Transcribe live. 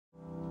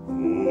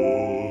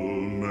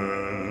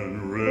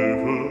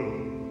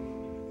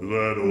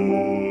that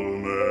old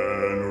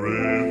man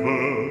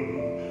river.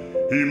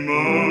 He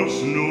must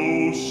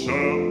know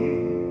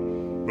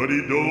something, but he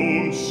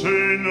don't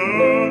say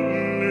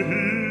nothing.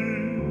 He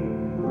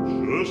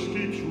just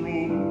keeps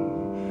rolling.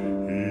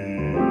 He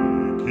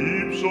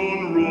keeps on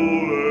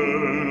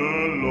rolling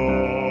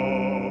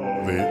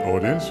along. The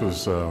audience was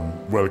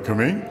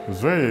welcoming. It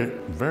was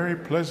very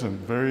pleasant,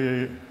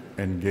 very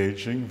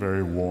engaging,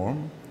 very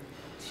warm.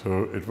 So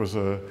it was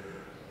a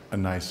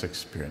nice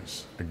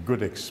experience, a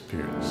good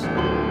experience.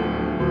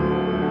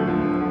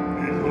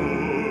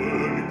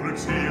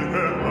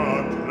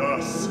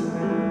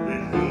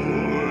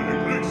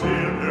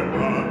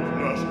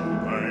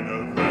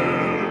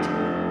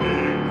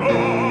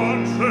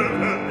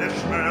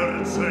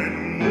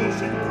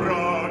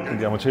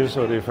 Jeg må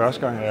tilstå, at det er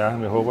første gang, jeg er her,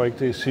 men jeg håber ikke,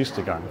 det er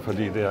sidste gang,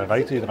 fordi det er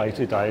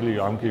rigtig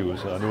dejlige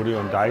omgivelser. Og nu er det jo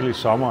en dejlig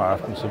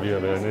sommeraften, så vi har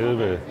været nede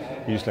ved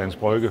Islands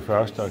Brygge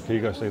først og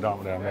kigger os lidt om,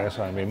 der er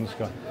masser af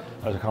mennesker.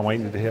 Og så kommer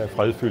ind i det her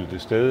fredfyldte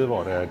sted,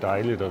 hvor det er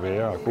dejligt at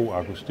være og god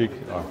akustik,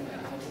 og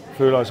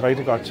føler os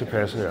rigtig godt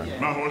tilpasse her.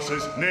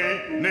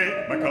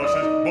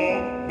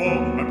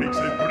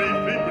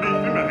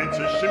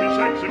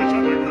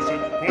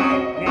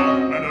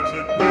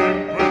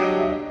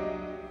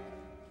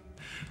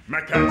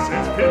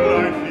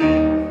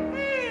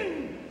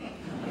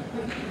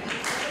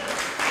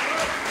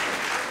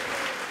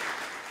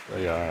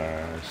 Jeg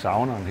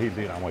savner en hel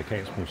del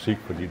amerikansk musik,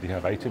 fordi de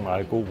har rigtig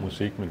meget god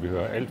musik, men vi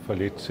hører alt for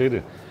lidt til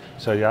det.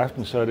 Så i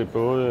aften så er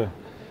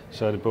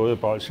det både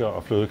bolsjer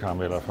og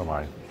flødekarameller for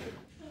mig.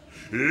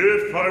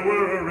 If I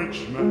were a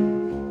rich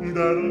man,